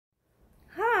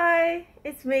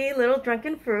it's me, Little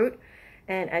Drunken Fruit.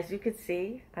 And as you can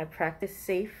see, I practice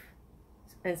safe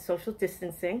and social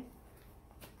distancing.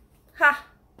 Ha!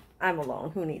 I'm alone.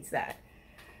 Who needs that?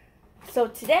 So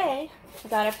today, I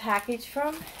got a package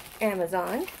from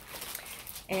Amazon.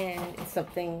 And it's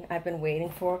something I've been waiting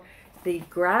for. The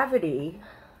Gravity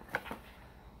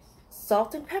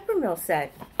Salt and Pepper Mill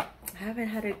set. I haven't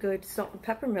had a good salt and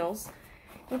pepper mills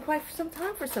in quite some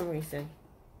time for some reason.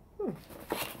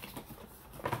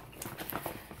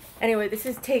 Anyway, this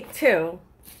is take 2.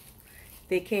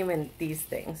 They came in these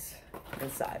things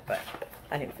inside, but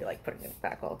I didn't feel like putting it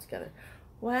back all together.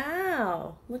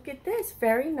 Wow, look at this.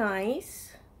 Very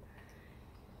nice.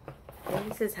 And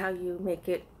this is how you make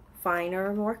it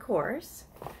finer, more coarse.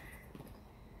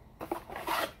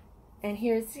 And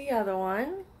here's the other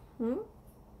one.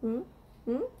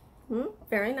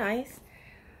 Very nice.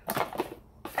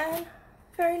 And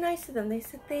very nice of them. They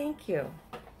said thank you.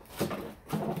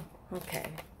 Okay.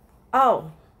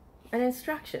 Oh, and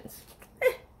instructions.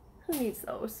 Who needs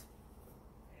those?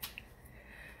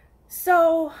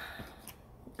 So,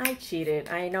 I cheated.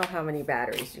 I know how many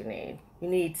batteries you need. You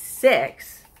need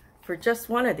 6 for just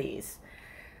one of these.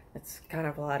 It's kind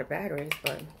of a lot of batteries,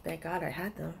 but thank God I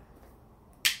had them.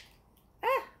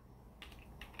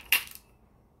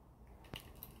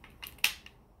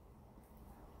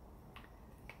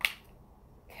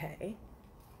 Okay.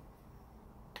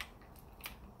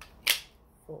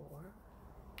 4,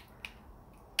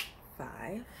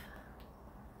 5,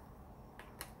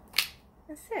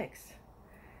 and 6.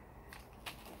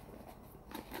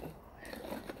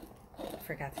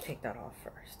 Forgot to take that off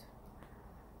first.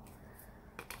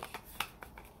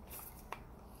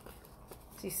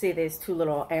 So you see there's 2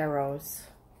 little arrows.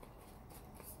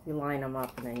 You line them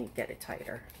up and then you get it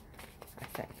tighter, I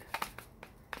think.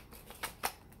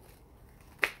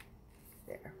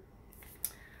 There.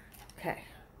 Okay.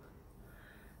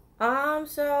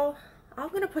 So I'm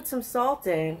gonna put some salt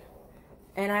in,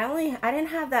 and I didn't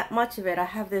have that much of it. I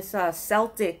have this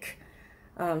Celtic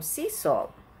sea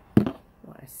salt.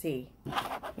 Well, I see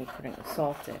me putting the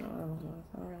salt in. Oh,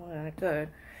 it's not really that good.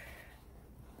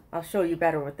 I'll show you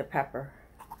better with the pepper.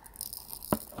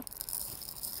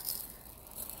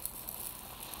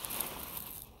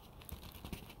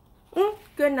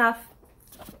 Good enough.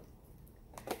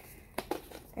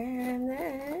 And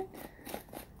then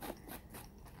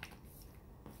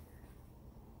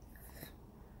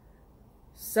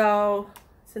so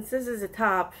since this is a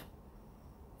top,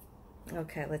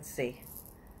 okay, let's see.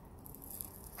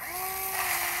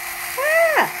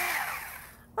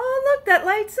 Oh, look, that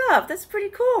lights up. That's pretty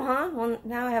cool, huh? Well,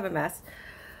 now I have a mess.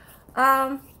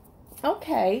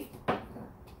 Okay.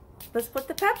 Let's put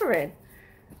the pepper in.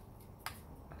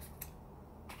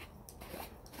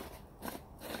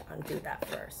 Undo that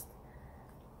first.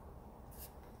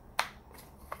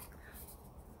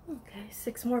 Okay,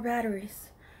 6 more batteries.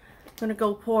 I'm gonna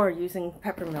go pour using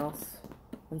pepper mills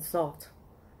and salt.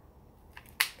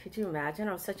 Could you imagine?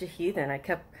 I was such a heathen. I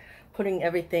kept putting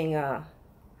everything,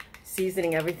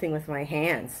 seasoning everything with my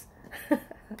hands.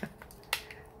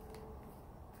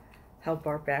 How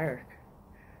barbaric.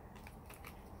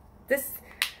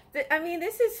 I mean,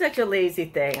 this is such a lazy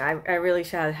thing. I really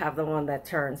should have the one that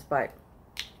turns, but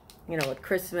you know, with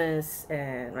Christmas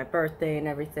and my birthday and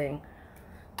everything,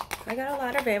 I got a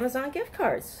lot of Amazon gift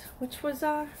cards, which was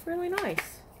really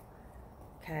nice.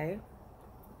 Okay.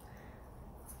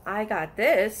 I got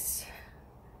this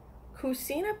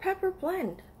Cucina Pepper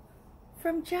Blend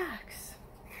from Jack's.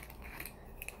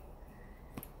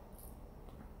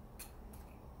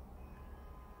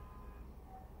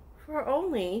 For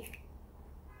only,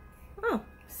 oh,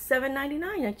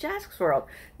 $7.99 at Jack's World.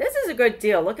 This is a good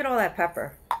deal. Look at all that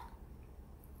pepper.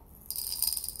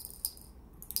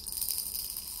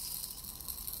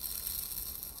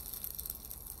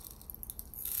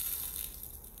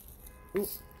 Ooh,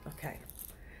 okay.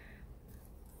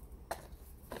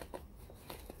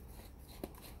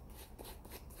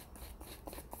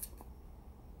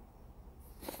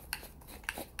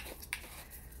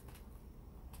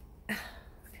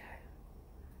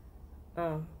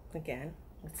 Again,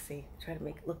 let's see. Try to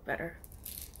make it look better.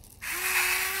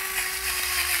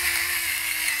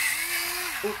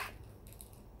 Ooh.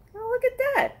 Oh, look at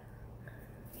that.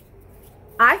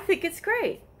 I think it's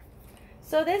great.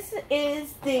 So this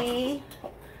is the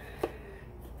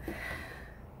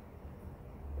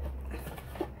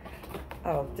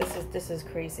oh, this is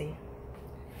crazy.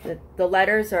 The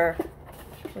letters are,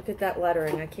 look at that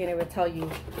lettering. I can't even tell you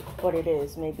what it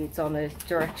is. Maybe it's on the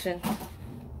direction.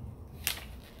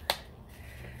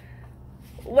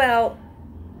 Well,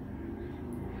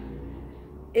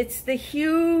 it's the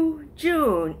Hew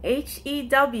June,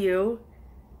 Hew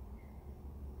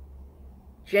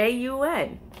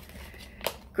J-U-N.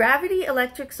 Gravity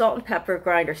Electric Salt and Pepper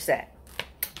Grinder Set.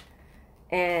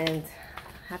 And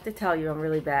I have to tell you, I'm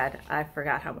really bad. I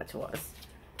forgot how much it was.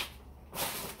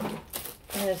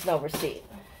 And there's no receipt.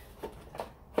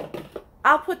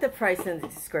 I'll put the price in the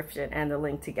description and the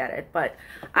link to get it, but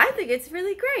I think it's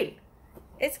really great.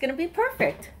 It's gonna be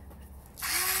perfect.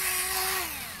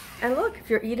 And look, if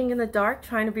you're eating in the dark,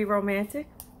 trying to be romantic,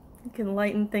 you can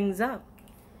lighten things up.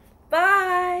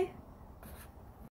 Bye!